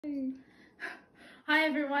Hi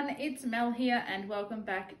everyone, it's Mel here and welcome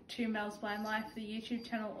back to Mel's Blind Life, the YouTube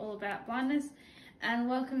channel all about blindness, and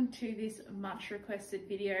welcome to this much requested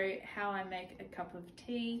video, how I make a cup of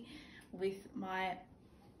tea with my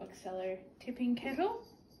Uccello tipping kettle.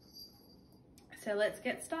 So let's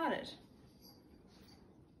get started.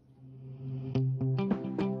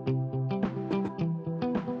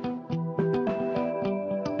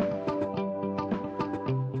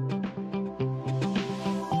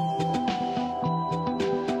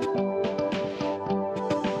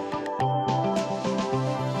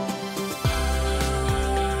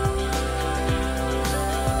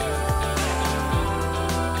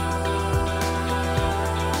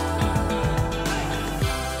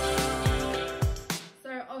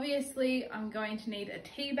 Obviously, I'm going to need a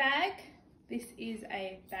tea bag. This is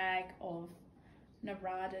a bag of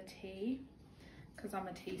Narada tea because I'm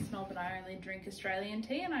a tea snob and I only drink Australian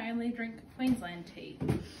tea and I only drink Queensland tea.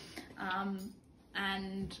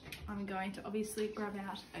 And I'm going to obviously grab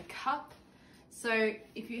out a cup. So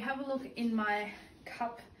if you have a look in my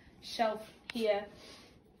cup shelf here,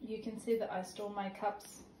 you can see that I store my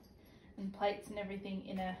cups and plates and everything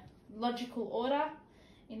in a logical order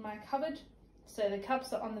in my cupboard. So the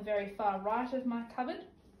cups are on the very far right of my cupboard.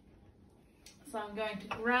 So I'm going to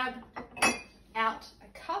grab out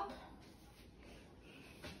a cup.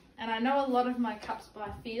 And I know a lot of my cups by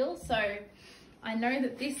feel, so I know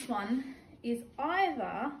that this one is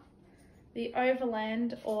either the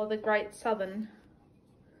Overland or the Great Southern.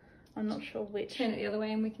 I'm not sure which. Turn it the other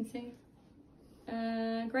way and we can see.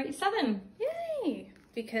 Great Southern. Yay!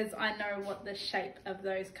 Because I know what the shape of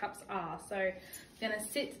those cups are. So I'm going to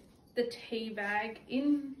sit the tea bag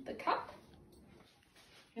in the cup.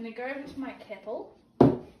 I'm going to go over to my kettle.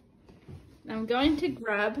 I'm going to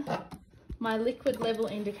grab my liquid level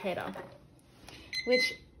indicator,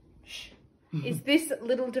 which is this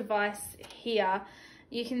little device here.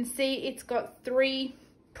 You can see it's got 3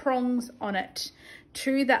 prongs on it,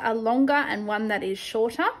 2 that are longer and 1 that is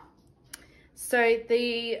shorter. So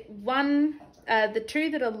the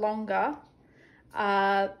 2 that are longer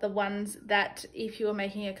are the ones that if you were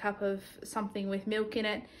making a cup of something with milk in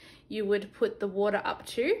it, you would put the water up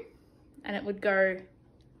to, and it would go,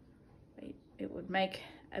 it would make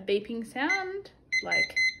a beeping sound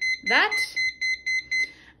like that.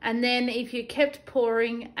 And then if you kept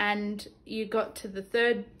pouring and you got to the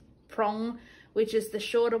 3rd prong, which is the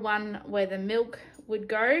shorter one where the milk would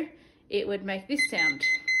go, it would make this sound.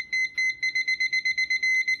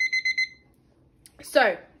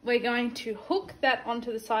 So we're going to hook that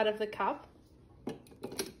onto the side of the cup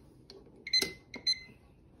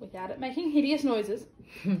without it making hideous noises.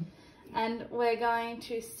 And we're going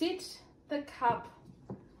to sit the cup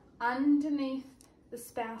underneath the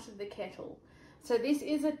spout of the kettle. So this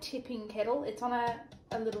is a tipping kettle. It's on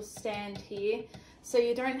a little stand here, so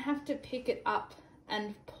you don't have to pick it up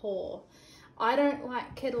and pour. I don't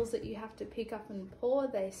like kettles that you have to pick up and pour.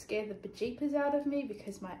 They scare the bejeepers out of me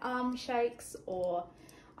because my arm shakes, or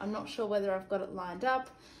I'm not sure whether I've got it lined up.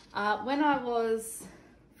 When I was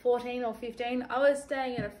 14 or 15, I was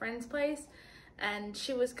staying at a friend's place and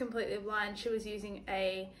she was completely blind. She was using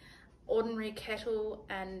a ordinary kettle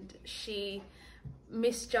and she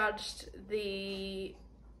misjudged the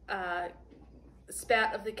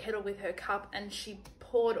spout of the kettle with her cup, and she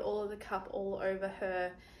poured all of the cup all over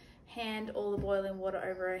her hand, all the boiling water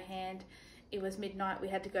over her hand. It was midnight, we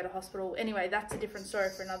had to go to hospital. Anyway, that's a different story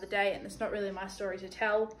for another day, and it's not really my story to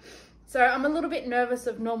tell. So I'm a little bit nervous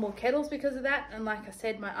of normal kettles because of that, and like I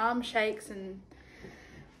said, my arm shakes and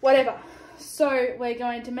whatever. So we're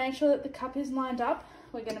going to make sure that the cup is lined up.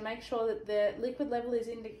 We're going to make sure that the liquid level is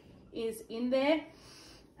in there,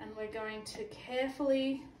 and we're going to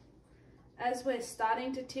carefully, as we're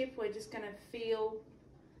starting to tip, we're just going to feel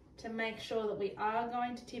to make sure that we are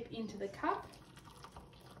going to tip into the cup.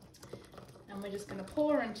 And we're just going to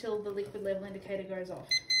pour until the liquid level indicator goes off.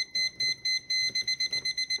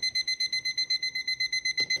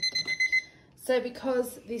 So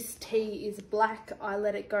because this tea is black, I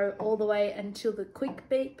let it go all the way until the quick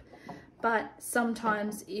beep. But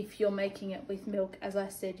sometimes if you're making it with milk, as I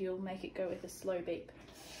said, you'll make it go with a slow beep.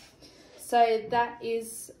 So that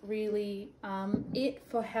is really it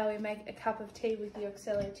for how we make a cup of tea with the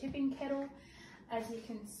Uccello tipping kettle. As you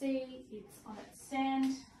can see, it's on its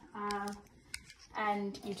stand.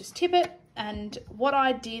 And you just tip it. And what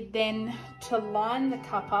I did then to line the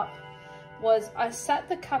cup up was I sat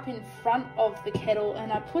the cup in front of the kettle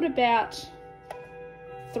and I put about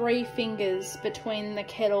 3 fingers between the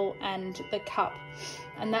kettle and the cup,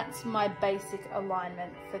 and that's my basic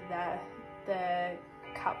alignment for the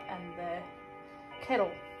cup and the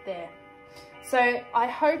kettle there. So I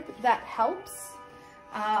hope that helps.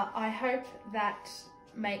 I hope that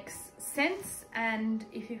makes sense, and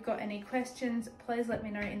if you've got any questions, please let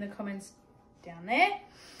me know in the comments down there.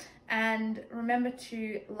 And remember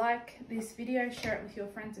to like this video, share it with your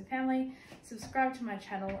friends and family, subscribe to my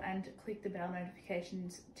channel, and click the bell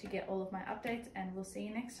notifications to get all of my updates, and we'll see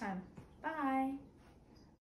you next time. Bye.